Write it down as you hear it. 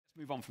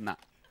Move on from that.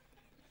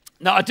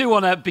 Now, I do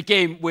want to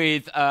begin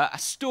with a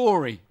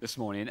story this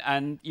morning,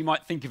 and you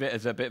might think of it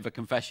as a bit of a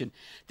confession,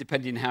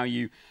 depending on how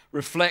you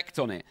reflect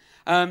on it.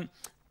 I've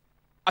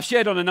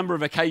shared on a number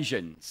of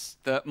occasions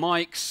that my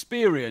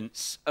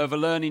experience of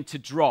learning to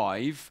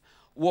drive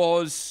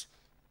was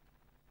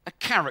a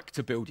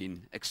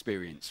character-building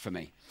experience for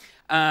me.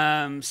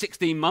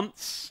 16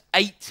 months,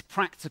 8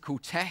 practical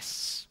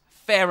tests,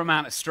 fair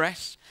amount of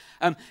stress.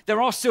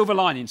 There are silver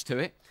linings to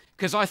it,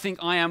 because I think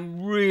I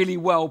am really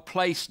well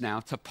placed now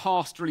to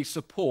pastorally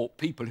support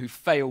people who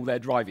fail their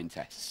driving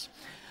tests,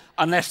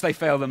 unless they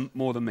fail them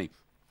more than me.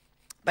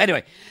 But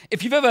anyway,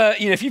 if you've ever,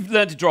 if you've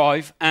learned to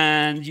drive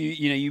and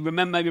you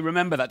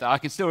remember that day. I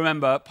can still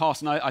remember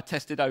passing. I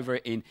tested over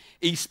it in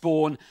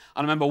Eastbourne.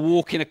 I remember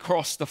walking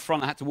across the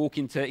front. I had to walk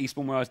into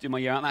Eastbourne where I was doing my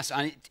year out.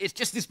 And it's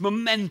just this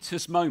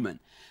momentous moment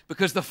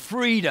because the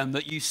freedom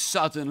that you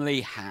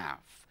suddenly have.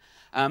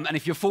 And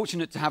if you're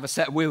fortunate to have a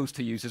set of wheels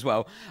to use as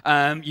well,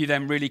 you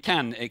then really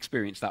can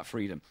experience that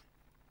freedom.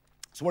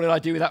 So what did I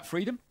do with that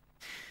freedom?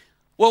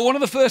 Well, one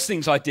of the first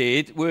things I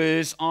did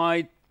was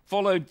I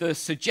followed the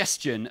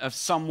suggestion of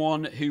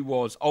someone who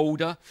was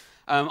older.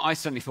 I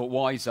certainly thought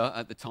wiser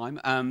at the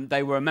time.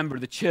 They were a member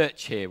of the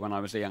church here when I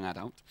was a young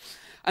adult.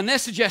 And their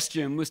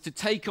suggestion was to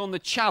take on the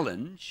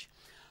challenge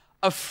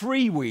of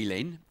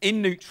freewheeling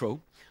in neutral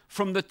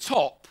from the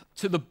top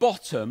to the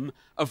bottom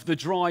of the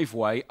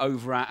driveway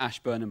over at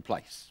Ashburnham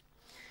Place.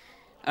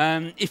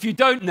 If you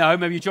don't know,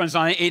 maybe you join us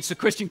on it, it's a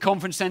Christian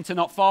conference centre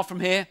not far from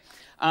here.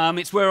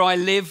 It's where I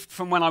lived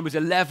from when I was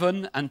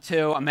 11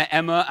 until I met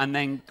Emma and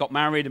then got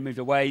married and moved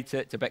away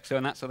to Bexhill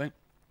and that sort of thing.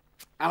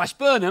 And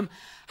Ashburnham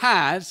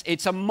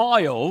it's a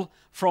mile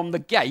from the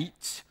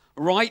gate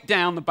right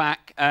down the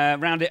back,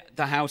 round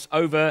the house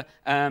over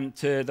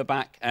to the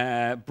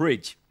back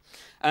bridge.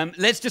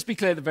 Let's just be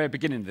clear at the very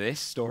beginning of this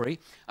story.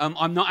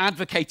 I'm not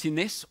advocating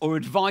this or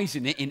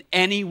advising it in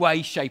any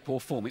way, shape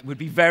or form. It would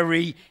be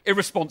very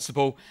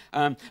irresponsible.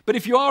 But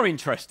if you are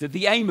interested,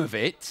 the aim of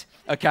it,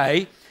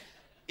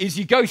 is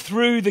you go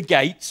through the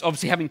gates,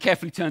 obviously having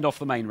carefully turned off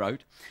the main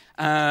road.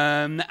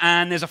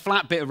 And there's a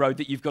flat bit of road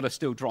that you've got to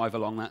still drive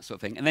along, that sort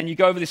of thing. And then you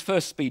go over this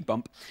first speed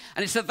bump.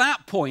 And it's at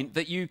that point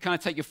that you kind of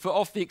take your foot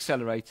off the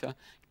accelerator,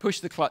 push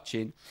the clutch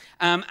in,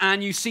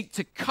 and you seek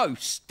to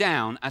coast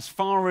down as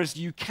far as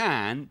you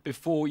can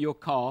before your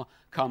car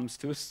comes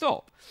to a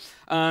stop.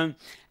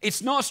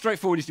 It's not as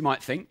straightforward as you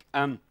might think.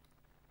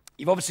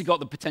 You've obviously got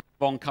the potential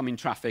of oncoming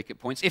traffic at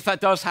points. If that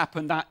does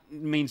happen, that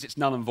means it's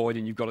null and void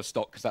and you've got to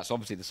stop because that's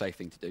obviously the safe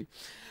thing to do.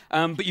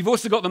 But you've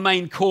also got the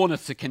main corner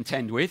to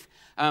contend with.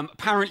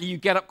 Apparently, you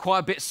get up quite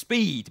a bit of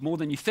speed, more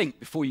than you think,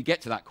 before you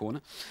get to that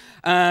corner.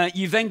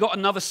 You've then got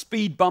another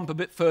speed bump a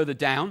bit further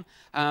down,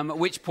 at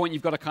which point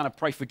you've got to kind of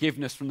pray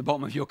forgiveness from the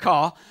bottom of your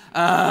car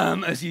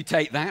as you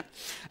take that.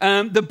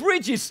 The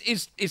bridge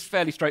is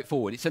fairly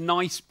straightforward. It's a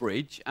nice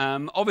bridge.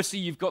 Obviously,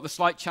 you've got the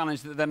slight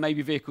challenge that there may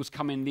be vehicles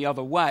coming the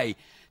other way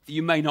that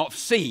you may not have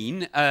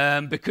seen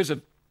because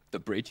of the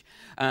bridge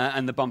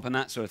and the bump and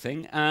that sort of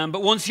thing.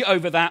 But once you're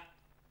over that,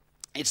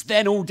 it's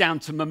then all down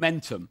to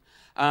momentum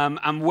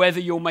and whether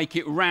you'll make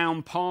it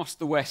round past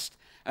the West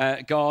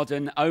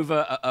Garden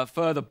over a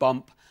further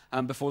bump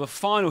before the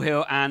final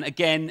hill. And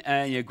again,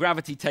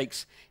 gravity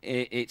takes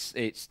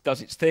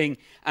does its thing.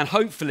 And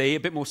hopefully,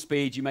 a bit more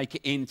speed, you make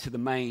it into the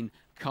main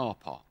car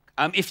park.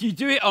 If you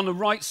do it on the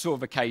right sort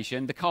of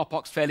occasion, the car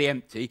park's fairly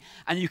empty,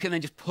 and you can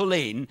then just pull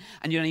in,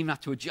 and you don't even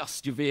have to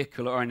adjust your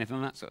vehicle or anything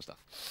like that sort of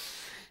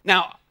stuff.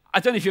 Now, I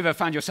don't know if you've ever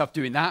found yourself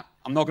doing that.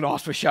 I'm not going to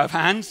ask for a show of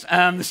hands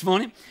this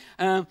morning.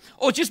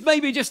 Or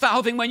maybe just that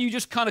whole thing when you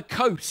just kind of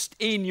coast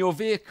in your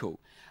vehicle.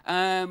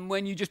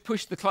 When you just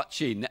push the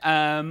clutch in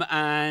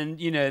and,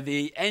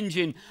 the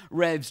engine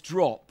revs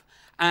drop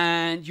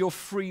and you're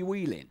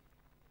freewheeling.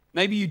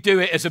 Maybe you do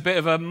it as a bit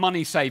of a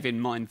money-saving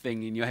mind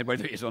thing in your head,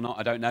 whether it is or not,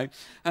 I don't know.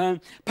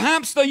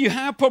 Perhaps, though, you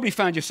have probably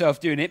found yourself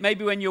doing it,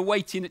 maybe when you're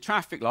waiting at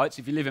traffic lights.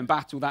 If you live in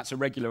Battle, that's a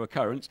regular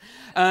occurrence.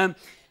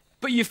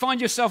 But you find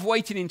yourself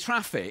waiting in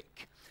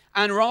traffic,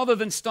 and rather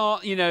than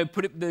start,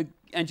 put the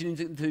engine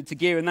into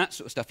gear and that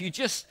sort of stuff, you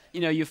just,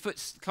 your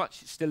foot's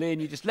clutch is still in,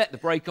 you just let the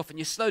brake off, and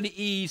you slowly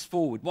ease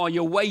forward while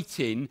you're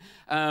waiting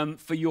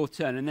for your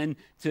turn, and then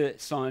to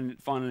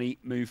finally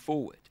move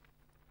forward.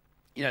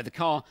 The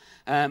car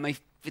may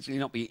physically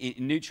not be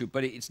in neutral,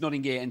 but it's not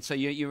in gear, and so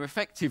you're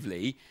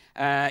effectively,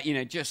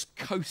 just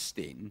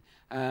coasting,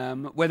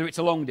 whether it's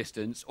a long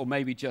distance or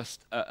maybe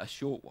just a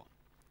short one.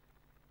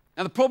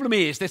 Now, the problem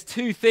is there's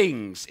two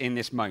things in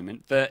this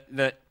moment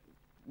that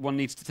one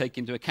needs to take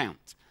into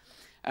account,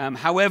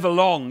 however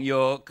long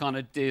you're kind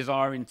of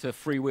desiring to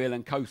freewheel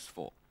and coast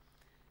for.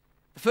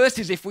 The first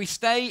is if we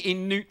stay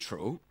in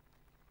neutral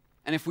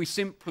and if we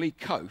simply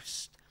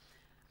coast,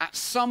 at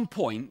some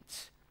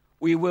point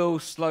we will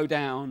slow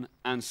down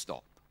and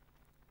stop.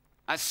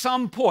 At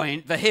some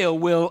point, the hill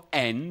will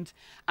end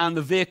and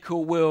the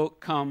vehicle will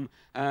come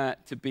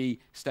to be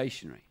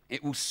stationary.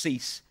 It will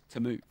cease to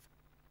move.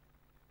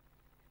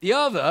 The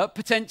other,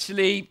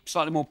 potentially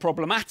slightly more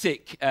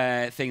problematic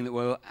thing that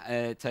will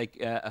take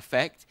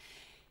effect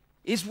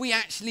is we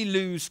actually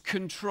lose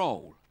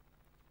control.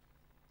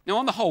 Now,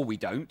 on the whole, we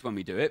don't when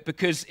we do it,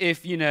 because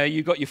if,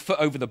 you've got your foot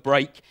over the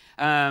brake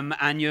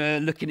and you're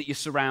looking at your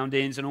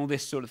surroundings and all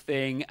this sort of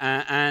thing,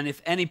 and if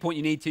any point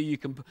you need to, you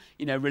can,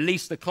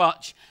 release the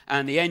clutch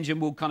and the engine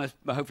will kind of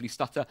hopefully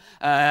stutter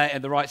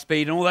at the right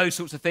speed and all those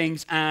sorts of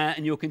things,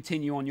 and you'll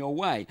continue on your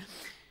way.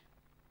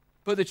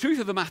 But the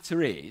truth of the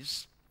matter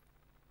is,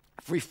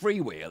 if we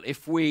freewheel,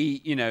 if we,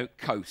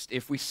 coast,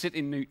 if we sit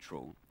in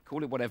neutral,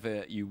 call it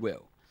whatever you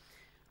will,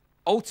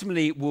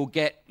 ultimately we'll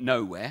get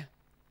nowhere.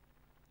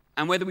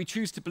 And whether we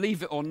choose to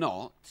believe it or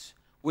not,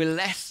 we're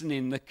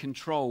lessening the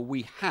control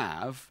we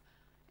have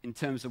in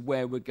terms of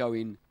where we're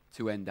going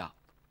to end up.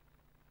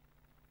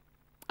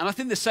 And I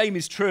think the same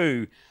is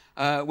true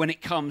when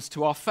it comes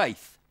to our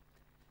faith.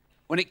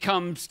 When it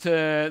comes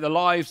to the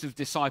lives of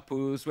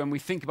disciples, when we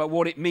think about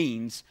what it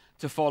means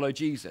to follow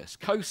Jesus.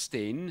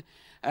 Coasting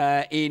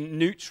in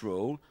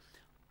neutral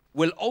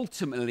will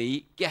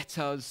ultimately get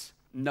us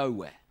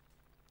nowhere.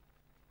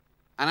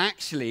 And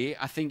actually,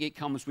 I think it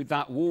comes with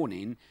that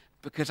warning,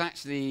 because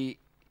actually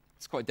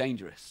it's quite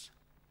dangerous,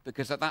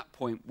 because at that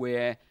point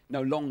we're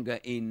no longer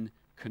in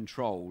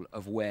control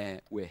of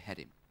where we're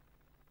heading.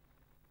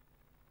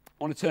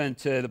 I want to turn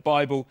to the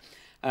Bible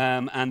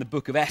and the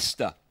book of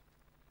Esther.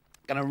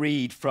 I'm going to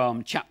read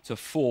from chapter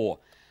 4,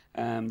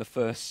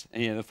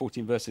 the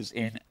 14 verses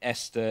in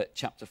Esther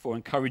chapter 4. I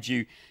encourage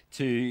you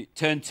to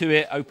turn to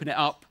it, open it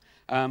up,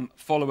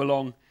 follow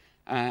along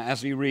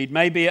as we read.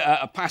 Maybe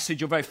a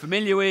passage you're very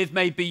familiar with,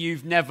 maybe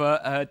you've never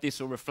heard this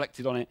or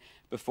reflected on it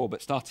before,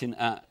 but starting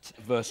at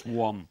verse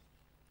 1.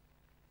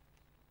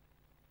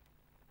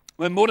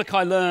 When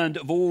Mordecai learned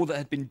of all that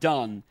had been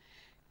done,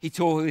 he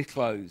tore his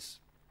clothes,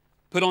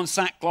 put on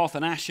sackcloth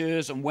and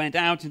ashes, and went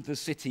out into the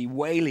city,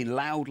 wailing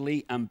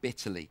loudly and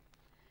bitterly.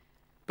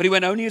 But he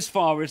went only as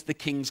far as the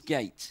king's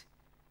gate,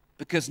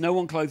 because no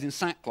one clothed in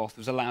sackcloth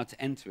was allowed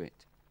to enter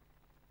it.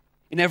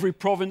 In every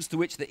province to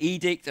which the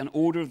edict and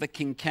order of the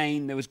king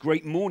came, there was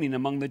great mourning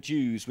among the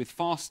Jews, with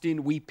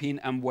fasting, weeping,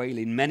 and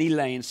wailing. Many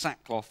lay in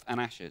sackcloth and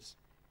ashes.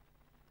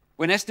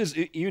 When Esther's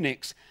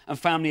eunuchs and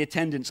family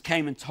attendants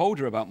came and told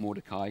her about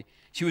Mordecai,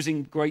 she was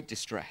in great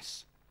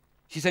distress.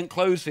 She sent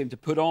clothes for him to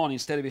put on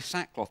instead of his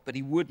sackcloth, but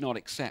he would not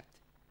accept.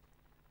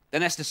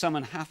 Then Esther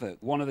summoned Hathach,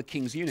 one of the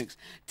king's eunuchs,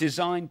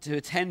 designed to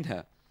attend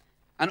her,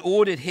 and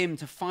ordered him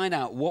to find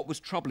out what was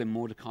troubling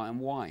Mordecai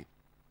and why.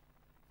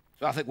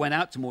 So Hathach went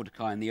out to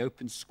Mordecai in the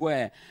open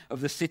square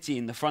of the city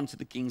in the front of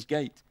the king's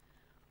gate.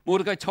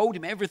 Mordecai told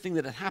him everything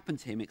that had happened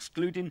to him,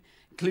 including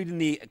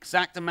the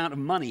exact amount of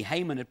money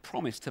Haman had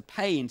promised to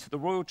pay into the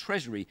royal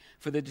treasury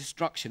for the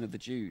destruction of the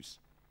Jews.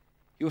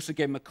 He also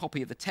gave him a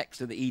copy of the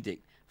text of the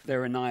edict for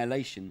their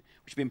annihilation,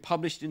 which had been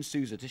published in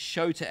Susa, to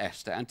show to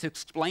Esther and to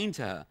explain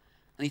to her.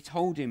 And he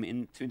told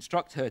him to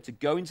instruct her to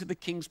go into the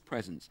king's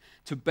presence,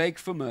 to beg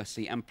for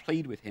mercy and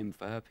plead with him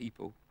for her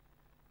people.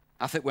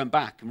 Hathach went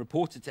back and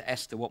reported to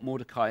Esther what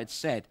Mordecai had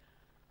said.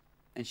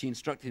 And she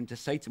instructed him to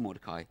say to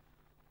Mordecai,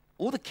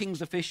 all the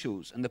king's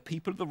officials and the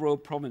people of the royal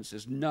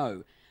provinces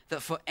know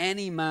that for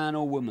any man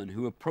or woman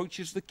who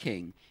approaches the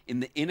king in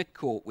the inner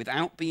court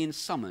without being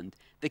summoned,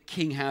 the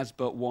king has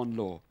but one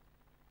law.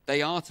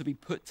 They are to be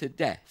put to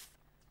death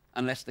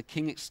unless the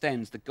king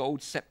extends the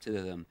gold scepter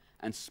to them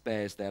and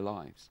spares their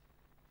lives.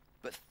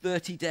 But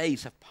 30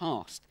 days have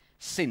passed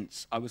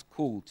since I was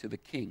called to the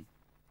king.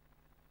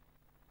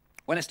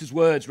 When Esther's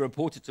words were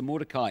reported to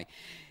Mordecai,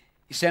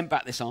 he sent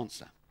back this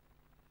answer.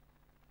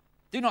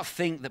 Do not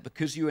think that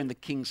because you are in the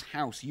king's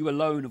house, you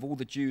alone of all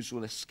the Jews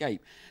will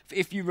escape. For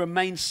if you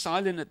remain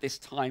silent at this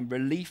time,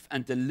 relief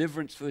and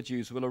deliverance for the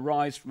Jews will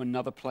arise from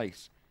another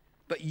place.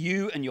 But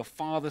you and your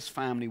father's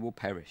family will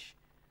perish.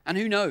 And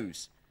who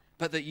knows,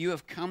 but that you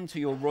have come to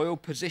your royal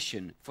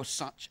position for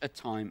such a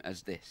time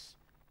as this.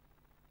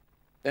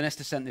 Then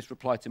Esther sent this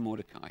reply to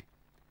Mordecai.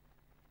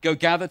 Go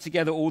gather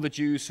together all the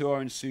Jews who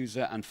are in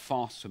Susa and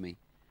fast for me.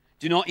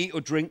 Do not eat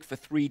or drink for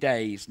 3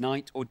 days,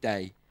 night or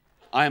day.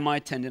 I and my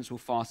attendants will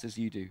fast as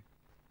you do.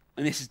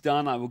 When this is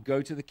done, I will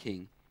go to the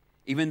king,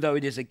 even though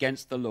it is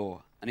against the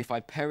law. And if I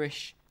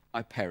perish,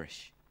 I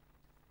perish.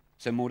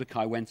 So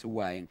Mordecai went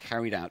away and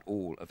carried out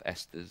all of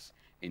Esther's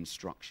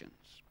instructions.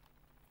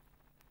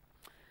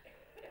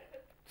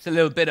 It's a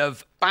little bit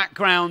of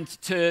background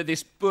to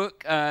this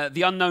book.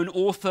 The unknown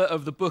author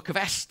of the book of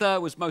Esther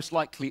was most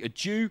likely a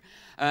Jew,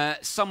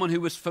 someone who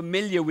was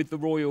familiar with the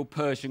royal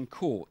Persian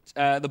court.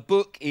 The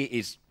book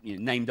is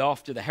named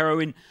after the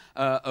heroine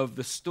of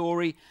the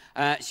story.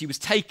 She was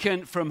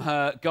taken from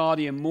her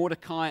guardian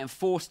Mordecai and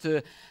forced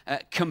to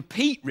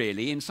compete,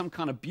 really, in some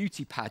kind of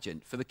beauty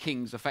pageant for the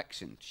king's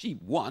affection. She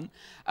won,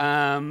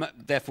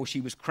 therefore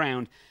she was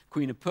crowned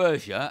Queen of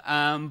Persia,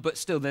 but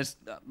still there's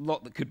a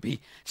lot that could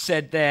be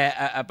said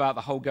there about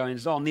the whole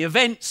goings-on. The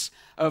events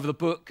of the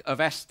book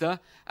of Esther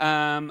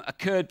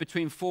occurred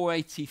between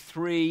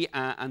 483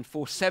 and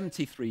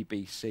 473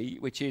 BC,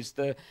 which is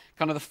the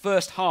kind of the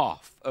first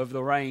half of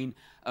the reign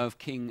of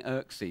King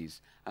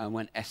Xerxes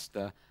when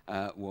Esther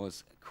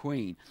was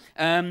queen.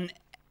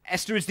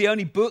 Esther is the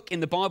only book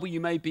in the Bible,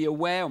 you may be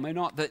aware or may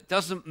not, that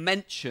doesn't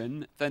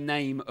mention the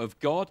name of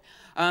God.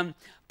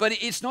 But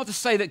it's not to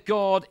say that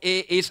God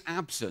is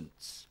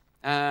absent.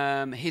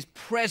 His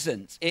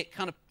presence, it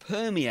kind of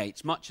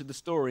permeates much of the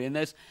story. And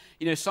there's,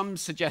 some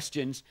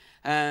suggestions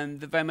that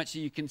very much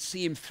you can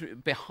see him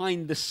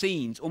behind the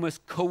scenes,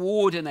 almost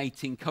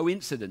coordinating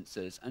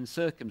coincidences and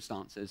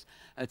circumstances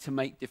to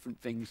make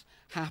different things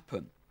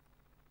happen.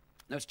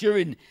 Now, it's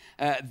during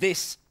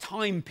this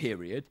time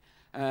period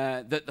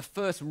that the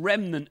first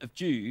remnant of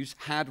Jews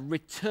had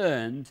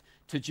returned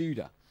to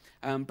Judah.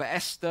 But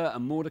Esther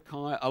and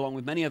Mordecai, along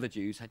with many other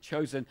Jews, had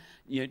chosen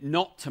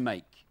not to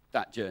make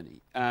that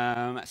journey.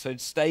 So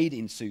it stayed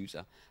in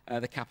Susa,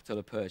 the capital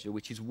of Persia,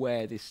 which is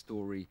where this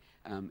story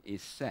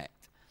is set.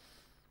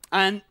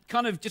 And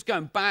kind of just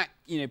going back,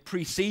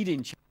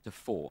 preceding chapter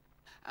 4,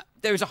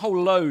 there is a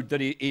whole load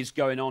that is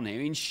going on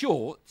here. In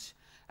short,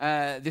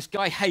 this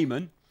guy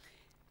Haman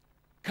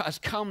has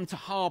come to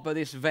harbour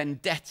this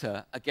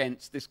vendetta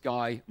against this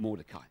guy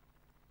Mordecai.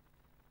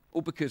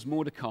 All because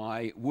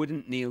Mordecai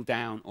wouldn't kneel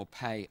down or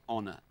pay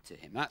honour to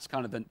him. That's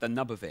kind of the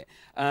nub of it.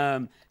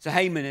 So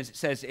Haman, as it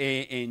says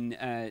in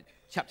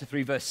chapter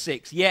 3, verse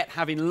 6, yet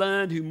having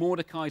learned who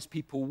Mordecai's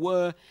people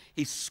were,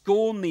 he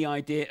scorned the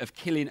idea of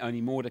killing only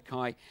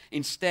Mordecai.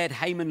 Instead,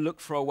 Haman looked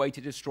for a way to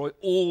destroy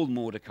all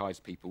Mordecai's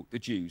people, the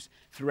Jews,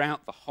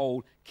 throughout the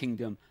whole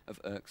kingdom of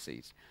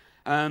Xerxes.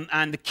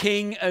 And the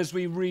king, as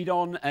we read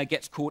on,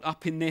 gets caught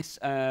up in this.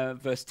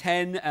 Verse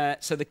 10,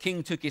 so the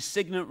king took his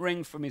signet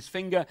ring from his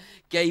finger,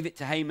 gave it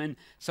to Haman,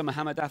 son of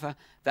Hammedatha,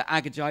 the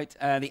Agagite,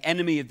 the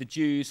enemy of the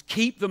Jews.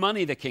 Keep the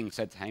money, the king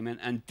said to Haman,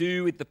 and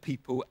do with the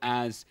people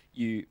as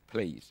you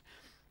please.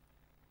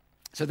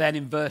 So then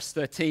in verse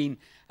 13,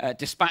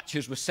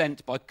 dispatches were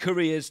sent by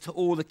couriers to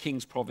all the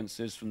king's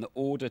provinces from the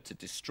order to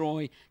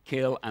destroy,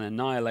 kill, and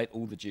annihilate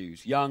all the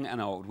Jews, young and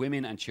old,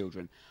 women and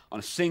children, on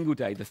a single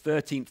day, the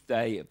 13th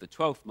day of the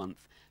 12th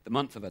month, the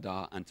month of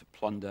Adar, and to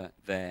plunder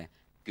their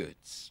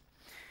goods.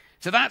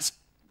 So that's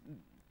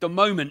the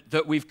moment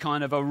that we've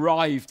kind of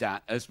arrived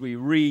at as we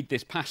read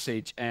this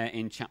passage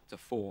in chapter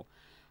 4.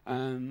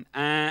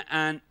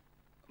 And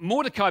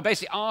Mordecai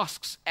basically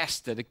asks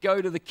Esther to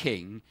go to the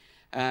king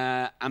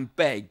and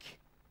beg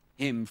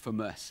him for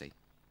mercy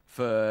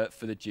for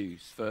the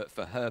Jews,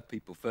 for her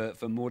people,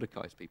 for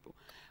Mordecai's people.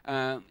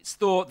 It's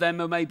thought there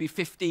were maybe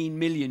 15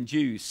 million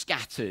Jews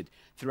scattered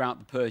throughout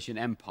the Persian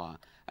Empire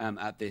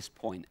at this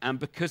point. And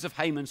because of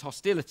Haman's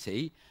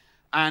hostility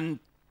and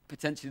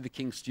potentially the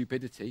king's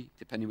stupidity,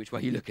 depending which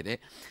way you look at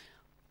it,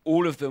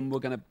 all of them were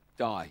going to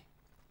die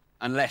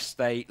unless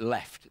they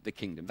left the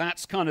kingdom.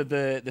 That's kind of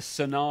the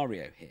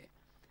scenario here.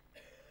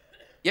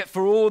 Yet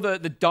for all the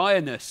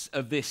direness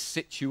of this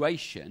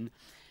situation,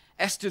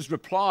 Esther's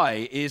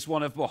reply is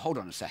one of, well, hold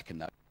on a second,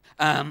 though.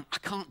 I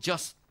can't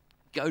just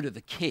go to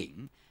the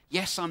king.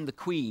 Yes, I'm the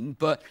queen,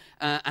 but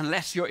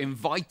unless you're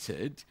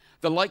invited,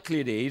 the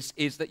likelihood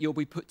is that you'll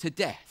be put to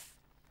death.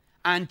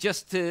 And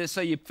just so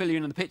you fill you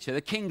in on the picture,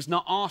 the king's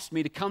not asked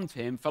me to come to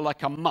him for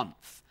like a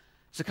month.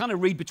 So kind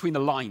of read between the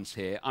lines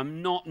here.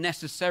 I'm not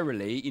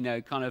necessarily,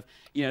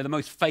 the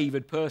most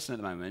favored person at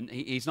the moment.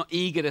 He's not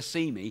eager to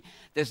see me.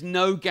 There's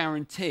no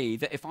guarantee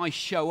that if I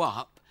show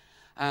up,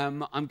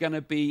 I'm going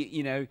to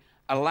be,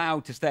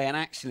 allowed to stay. And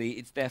actually,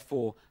 it's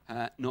therefore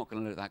not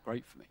going to look that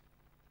great for me.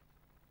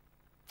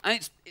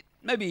 And it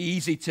may be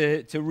easy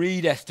to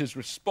read Esther's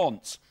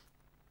response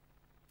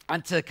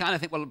and to kind of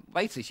think, well,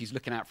 basically she's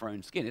looking out for her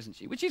own skin, isn't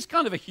she? Which is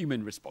kind of a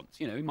human response.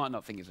 We might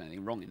not think there's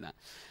anything wrong in that.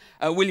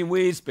 William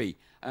Wiersbe,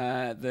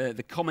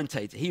 the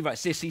commentator, he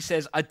writes this. He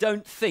says, I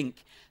don't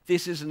think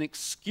this is an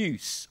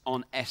excuse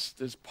on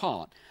Esther's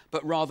part,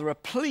 but rather a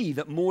plea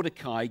that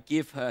Mordecai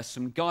give her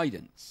some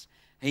guidance.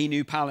 He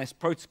knew palace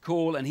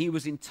protocol and he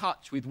was in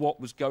touch with what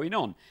was going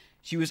on.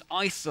 She was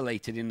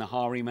isolated in the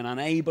harem and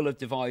unable of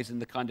devising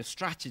the kind of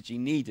strategy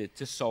needed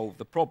to solve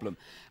the problem.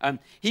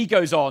 He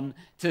goes on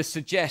to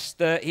suggest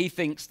that he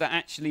thinks that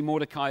actually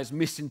Mordecai has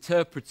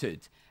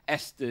misinterpreted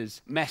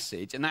Esther's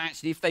message, and that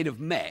actually if they'd have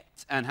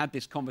met and had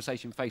this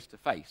conversation face to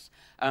face,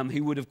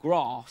 he would have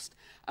grasped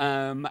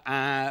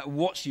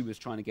what she was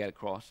trying to get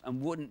across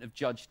and wouldn't have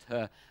judged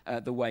her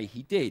the way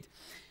he did.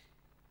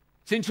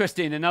 It's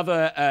interesting,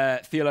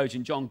 another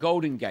theologian, John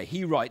Goldingay,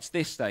 he writes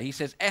this though. He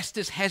says,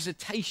 Esther's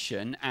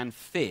hesitation and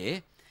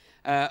fear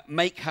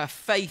make her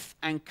faith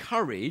and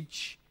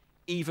courage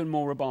even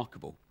more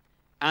remarkable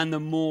and the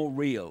more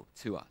real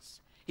to us.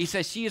 He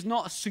says she is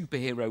not a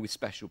superhero with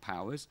special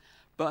powers,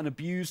 but an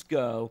abused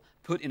girl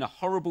put in a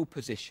horrible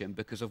position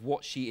because of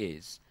what she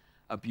is,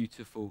 a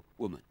beautiful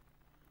woman.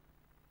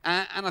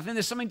 And I think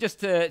there's something just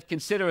to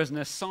consider as an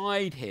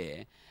aside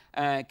here,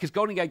 because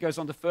Goldingay goes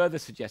on to further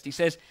suggest, he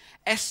says,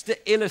 Esther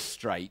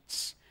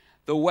illustrates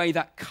the way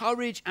that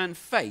courage and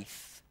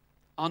faith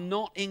are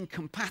not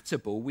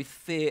incompatible with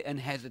fear and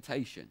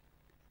hesitation.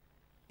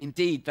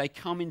 Indeed, they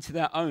come into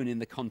their own in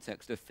the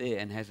context of fear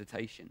and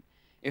hesitation.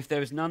 If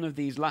there is none of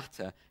these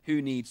latter,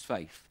 who needs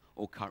faith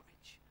or courage?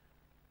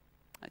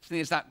 Actually,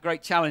 there's that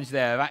great challenge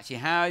there of actually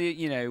how,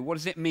 what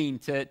does it mean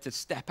to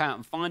step out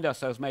and find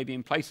ourselves maybe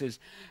in places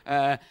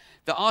that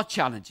are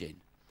challenging.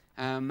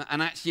 And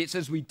actually, it's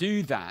as we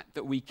do that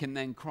we can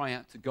then cry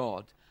out to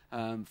God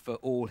for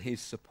all his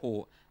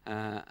support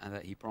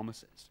that he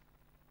promises.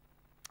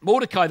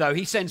 Mordecai, though,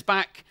 he sends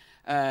back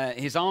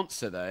his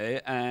answer, though.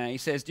 He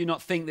says, do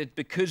not think that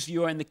because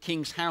you are in the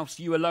king's house,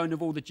 you alone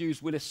of all the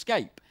Jews will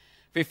escape.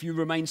 For if you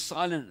remain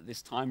silent at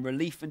this time,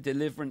 relief and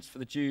deliverance for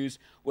the Jews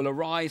will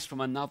arise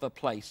from another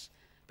place,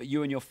 but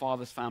you and your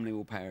father's family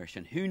will perish.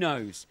 And who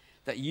knows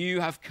that you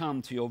have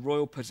come to your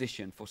royal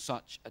position for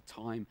such a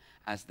time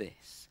as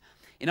this?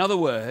 In other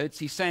words,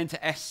 he's saying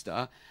to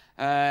Esther,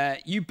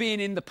 you being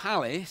in the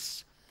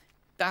palace,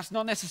 that's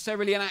not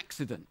necessarily an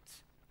accident.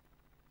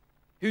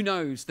 Who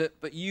knows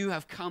that, but you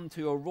have come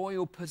to a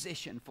royal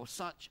position for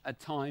such a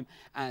time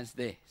as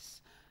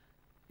this.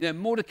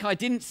 Mordecai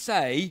didn't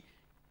say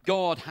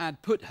God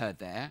had put her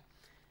there,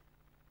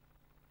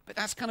 but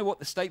that's kind of what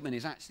the statement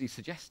is actually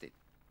suggesting.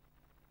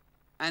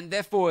 And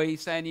therefore,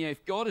 he's saying,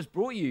 if God has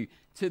brought you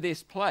to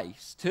this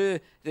place, to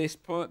this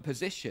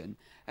position,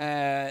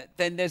 then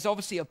there's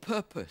obviously a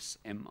purpose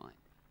in mind.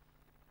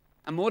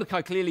 And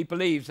Mordecai clearly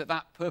believes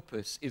that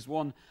purpose is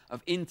one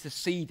of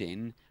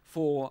interceding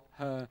for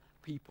her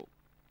people.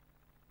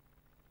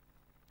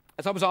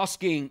 As I was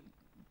asking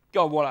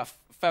God what I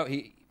felt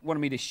he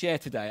wanted me to share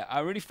today, I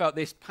really felt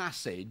this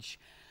passage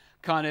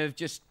kind of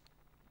just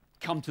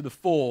come to the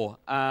fore,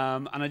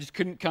 and I just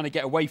couldn't kind of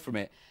get away from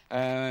it.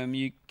 I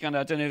don't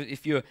know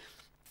if you're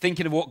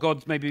thinking of what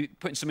God's maybe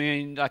putting something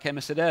in, like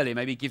Emma said earlier,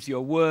 maybe he gives you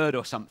a word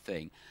or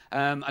something.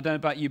 I don't know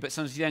about you, but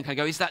sometimes you then kind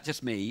of go, is that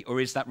just me, or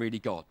is that really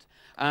God?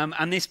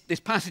 And this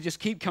passage just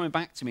keep coming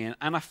back to me,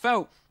 and I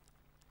felt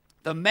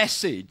the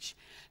message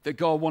that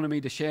God wanted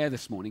me to share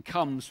this morning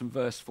comes from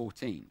verse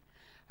 14.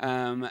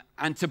 And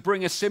to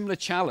bring a similar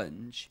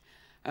challenge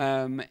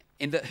in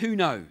that who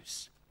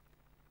knows,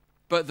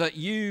 but that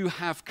you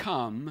have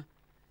come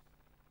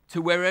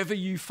to wherever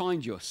you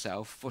find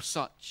yourself for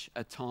such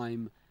a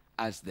time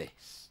as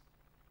this.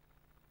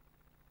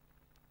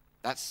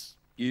 That's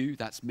you,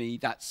 that's me,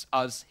 that's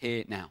us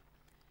here now.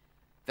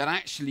 That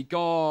actually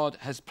God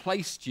has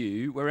placed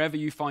you wherever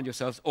you find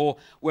yourselves or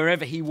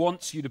wherever he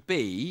wants you to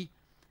be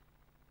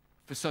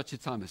for such a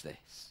time as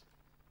this.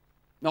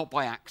 Not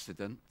by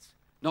accident,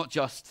 not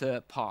just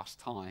to pass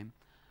time,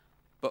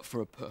 but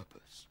for a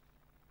purpose.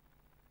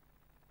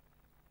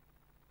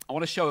 I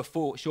want to show a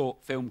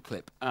short film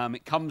clip.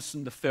 It comes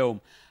from the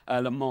film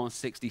Le Mans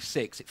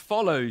 66. It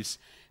follows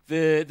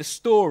the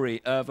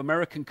story of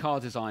American car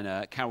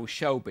designer Carroll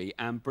Shelby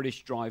and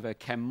British driver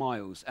Ken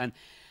Miles, and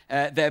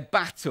their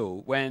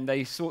battle when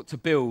they sought to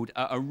build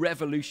a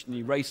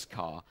revolutionary race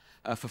car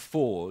for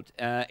Ford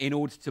in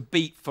order to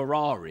beat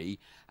Ferrari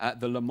at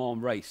the Le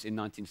Mans race in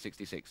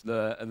 1966.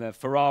 The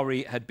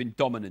Ferrari had been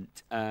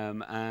dominant,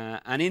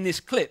 and in this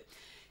clip,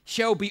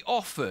 Shelby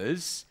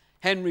offers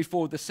Henry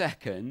Ford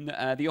II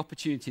the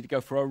opportunity to go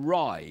for a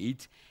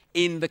ride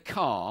in the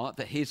car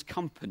that his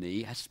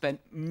company has spent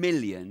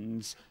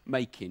millions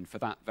making for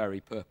that very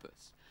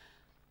purpose.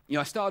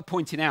 I started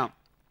pointing out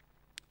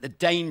the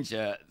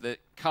danger that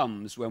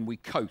comes when we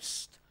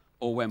coast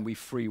or when we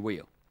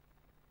freewheel.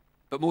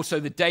 But more so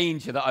the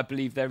danger that I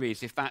believe there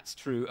is if that's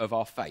true of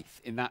our faith,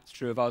 and that's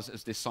true of us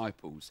as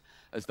disciples,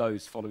 as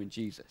those following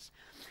Jesus.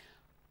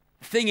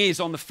 The thing is,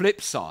 on the flip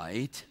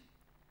side,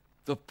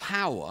 the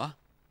power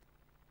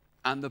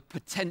and the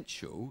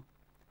potential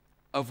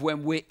of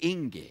when we're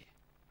in gear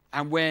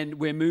and when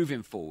we're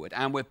moving forward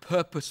and we're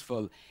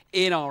purposeful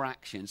in our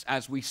actions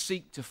as we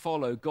seek to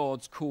follow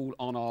God's call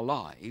on our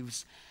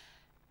lives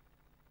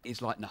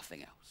is like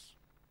nothing else.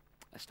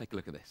 Let's take a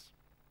look at this.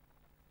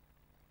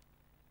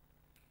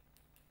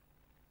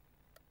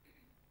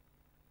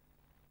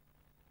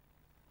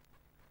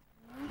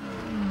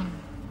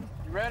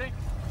 You ready?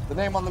 The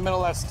name on the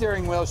middle of that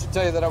steering wheel should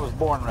tell you that I was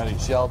born ready,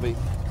 Shelby.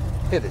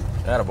 Hit it.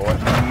 Attaboy.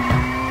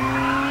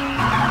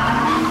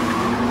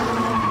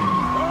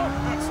 Oh,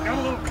 that's got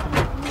a little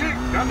kick.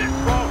 Got it.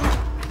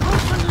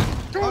 Open the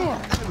door. Oh,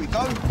 there we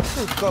go.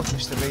 Good God,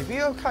 Mr. Levy.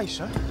 You okay,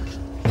 sir?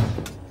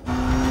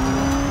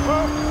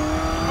 Oh,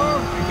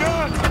 my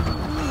God.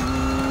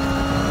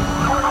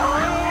 Oh,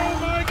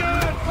 my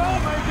God. Oh,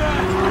 my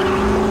God.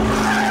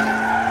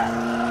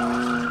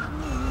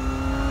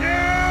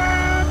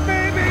 Yeah,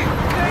 baby.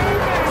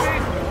 Yeah,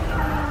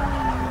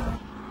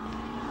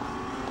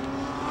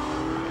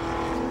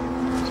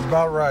 baby. It's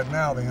about right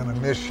now the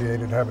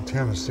uninitiated have a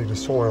tendency to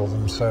soil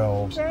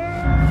themselves.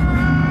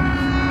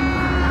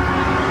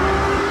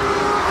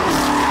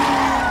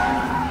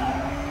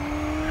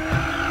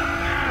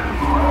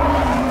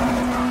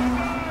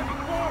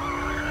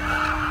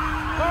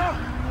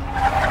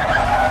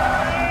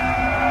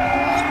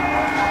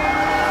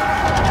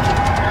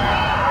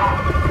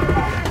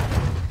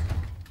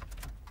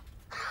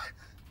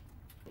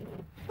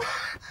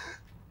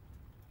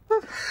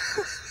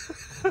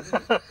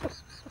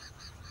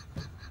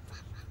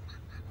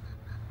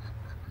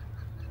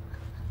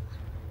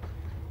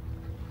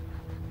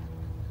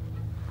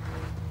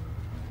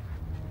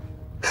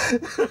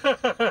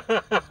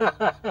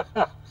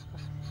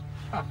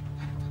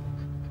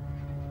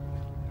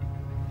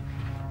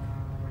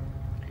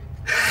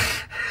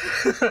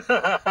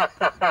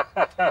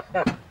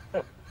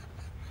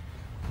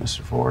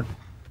 Mr. Ford?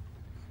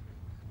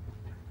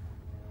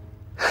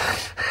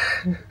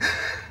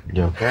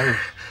 You okay?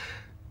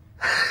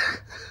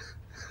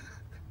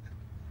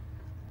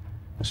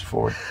 Mr.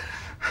 Ford?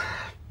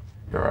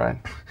 You all right?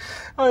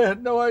 I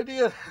had no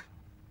idea.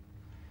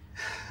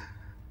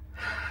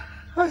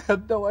 I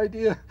had no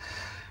idea.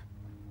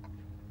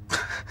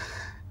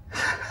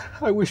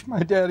 I wish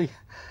my daddy,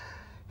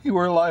 he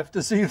were alive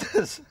to see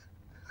this.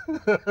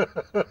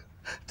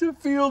 To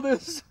feel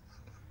this.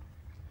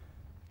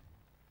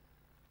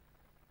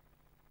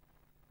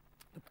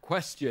 The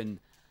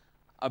question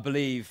I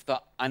believe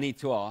that I need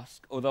to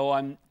ask, although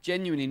I'm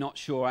genuinely not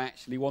sure I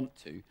actually want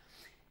to,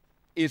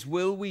 is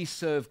will we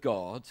serve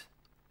God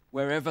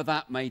wherever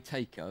that may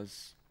take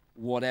us,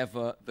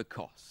 whatever the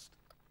cost?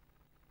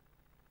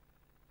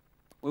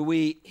 Will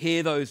we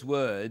hear those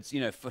words,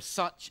 for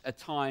such a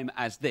time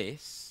as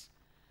this,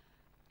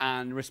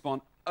 and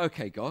respond,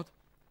 okay, God,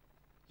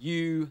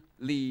 you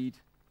lead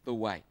the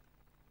way?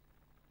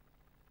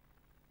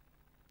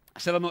 I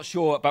said I'm not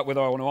sure about whether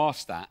I want to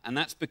ask that, and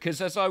that's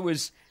because as I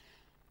was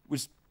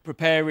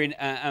preparing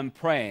and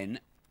praying,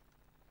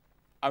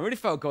 I really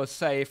felt God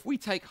say, if we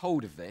take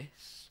hold of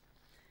this,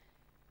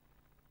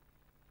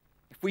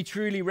 if we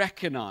truly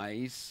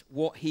recognize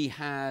what he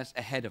has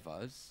ahead of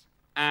us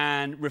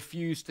and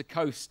refuse to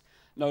coast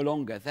no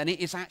longer, then it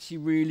is actually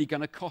really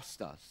going to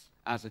cost us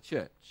as a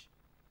church.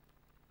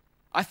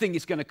 I think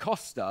it's going to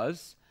cost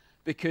us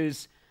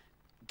because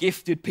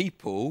gifted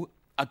people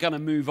are going to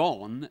move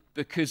on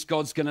because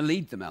God's going to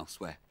lead them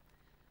elsewhere.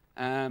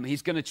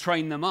 He's going to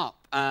train them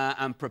up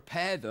and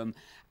prepare them.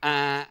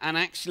 And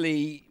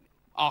actually,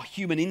 our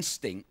human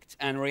instinct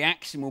and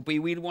reaction will be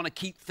we want to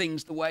keep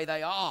things the way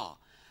they are.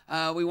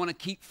 We want to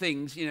keep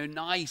things,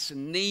 nice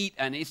and neat.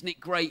 And isn't it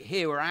great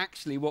here where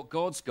actually what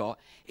God's got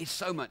is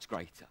so much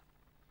greater?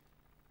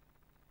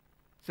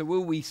 So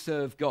will we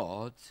serve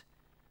God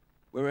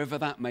wherever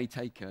that may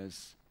take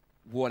us,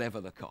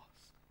 whatever the cost?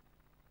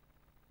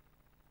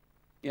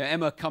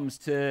 Emma comes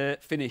to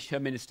finish her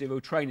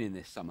ministerial training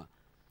this summer.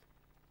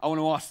 I want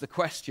to ask the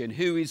question,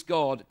 who is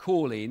God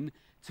calling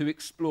to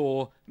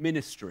explore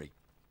ministry?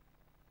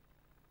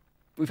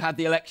 We've had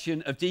the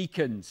election of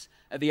deacons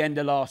at the end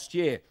of last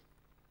year.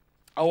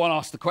 I want to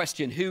ask the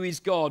question, who is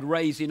God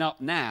raising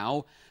up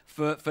now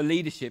for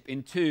leadership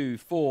in 2,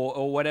 4,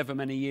 or whatever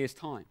many years'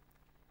 time?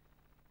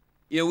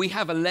 We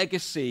have a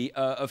legacy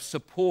of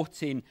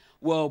supporting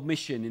world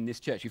mission in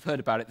this church. We've heard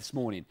about it this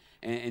morning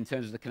in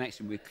terms of the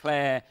connection with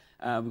Claire.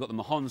 We've got the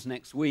Mahons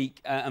next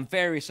week and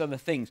various other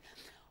things.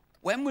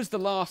 When was the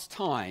last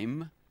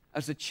time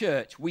as a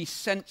church we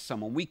sent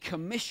someone, we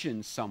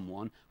commissioned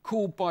someone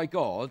called by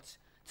God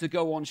to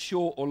go on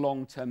short or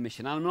long-term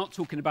mission? And I'm not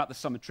talking about the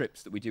summer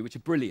trips that we do, which are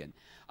brilliant.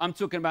 I'm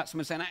talking about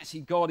someone saying,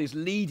 actually, God is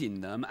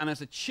leading them, and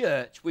as a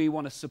church, we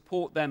want to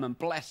support them and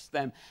bless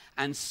them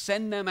and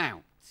send them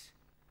out.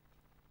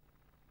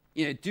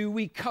 Do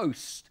we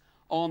coast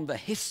on the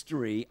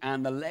history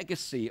and the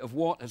legacy of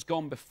what has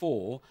gone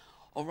before,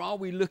 or are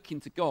we looking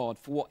to God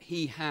for what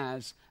he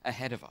has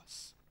ahead of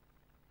us?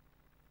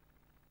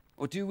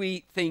 Or do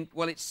we think,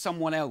 well, it's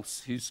someone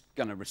else who's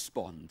going to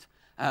respond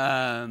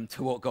to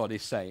what God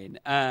is saying?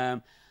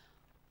 Or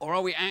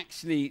are we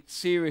actually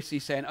seriously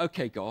saying,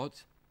 okay, God,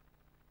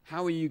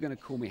 how are you going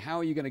to call me? How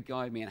are you going to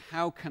guide me? And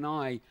how can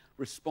I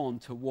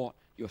respond to what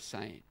you're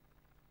saying?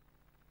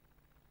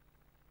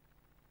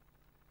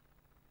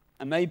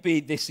 And maybe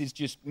this is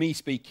just me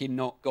speaking,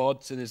 not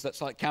God, so there's that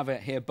slight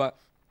caveat here, but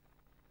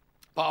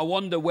I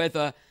wonder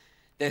whether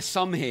there's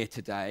some here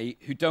today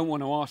who don't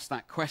want to ask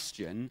that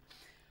question,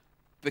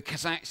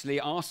 because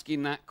actually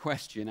asking that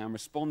question and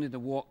responding to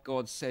what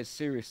God says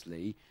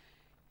seriously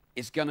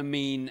is going to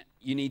mean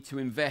you need to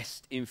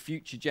invest in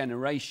future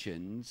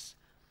generations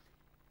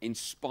in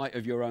spite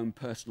of your own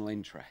personal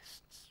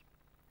interests.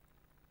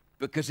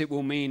 Because it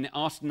will mean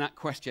asking that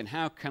question,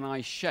 how can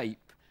I shape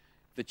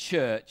the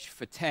church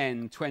for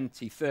 10,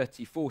 20,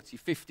 30, 40,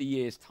 50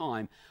 years'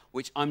 time,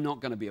 which I'm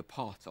not going to be a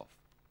part of?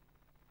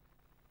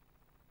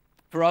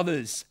 For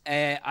others,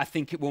 I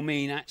think it will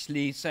mean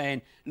actually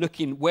saying,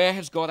 looking, where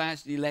has God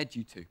actually led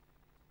you to?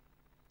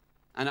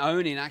 And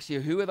owning,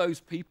 actually, who are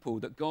those people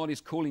that God is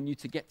calling you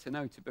to get to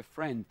know, to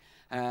befriend,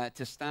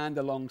 to stand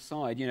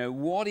alongside?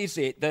 What is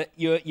it that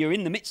you're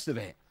in the midst of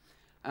it?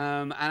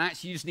 And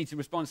actually, you just need to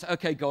respond and say,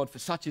 okay, God, for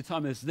such a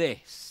time as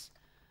this,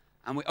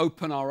 and we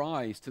open our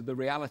eyes to the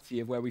reality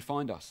of where we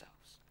find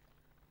ourselves.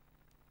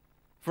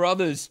 For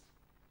others,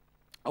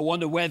 I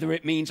wonder whether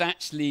it means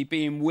actually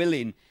being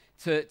willing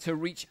to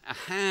reach a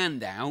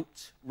hand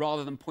out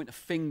rather than point a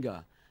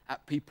finger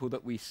at people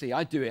that we see.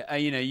 I do it.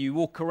 You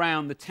walk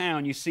around the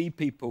town, you see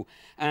people,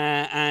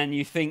 and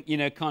you think,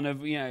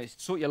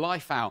 sort your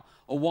life out,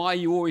 or why are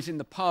you always in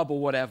the pub or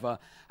whatever,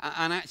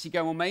 and actually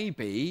go, well,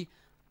 maybe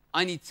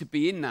I need to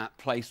be in that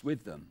place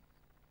with them.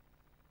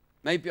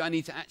 Maybe I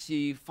need to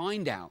actually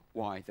find out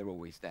why they're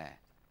always there.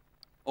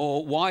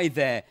 or why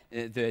they're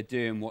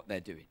doing what they're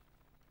doing.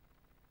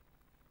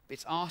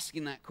 It's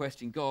asking that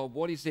question, God,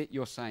 what is it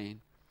you're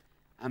saying?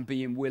 And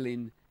being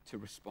willing to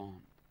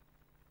respond.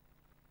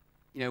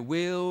 You know,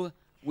 will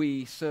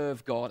we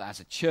serve God as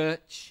a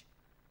church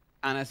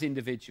and as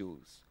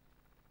individuals,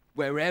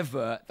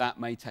 wherever that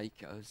may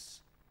take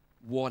us,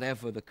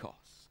 whatever the cost?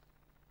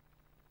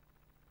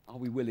 Are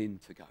we willing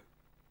to go?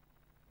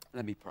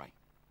 Let me pray.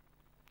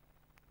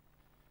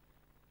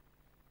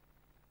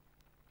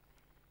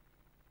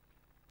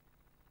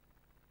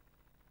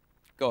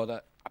 God,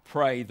 I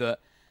pray that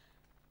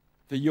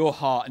your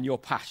heart and your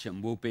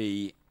passion will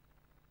be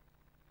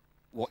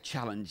what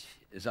challenges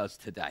us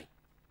today.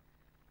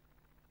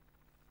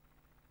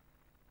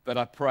 But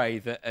I pray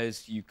that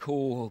as you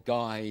call,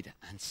 guide,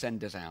 and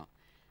send us out,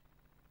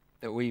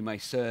 that we may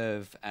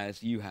serve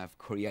as you have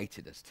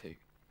created us to,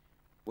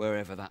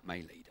 wherever that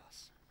may lead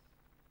us.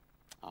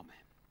 Amen.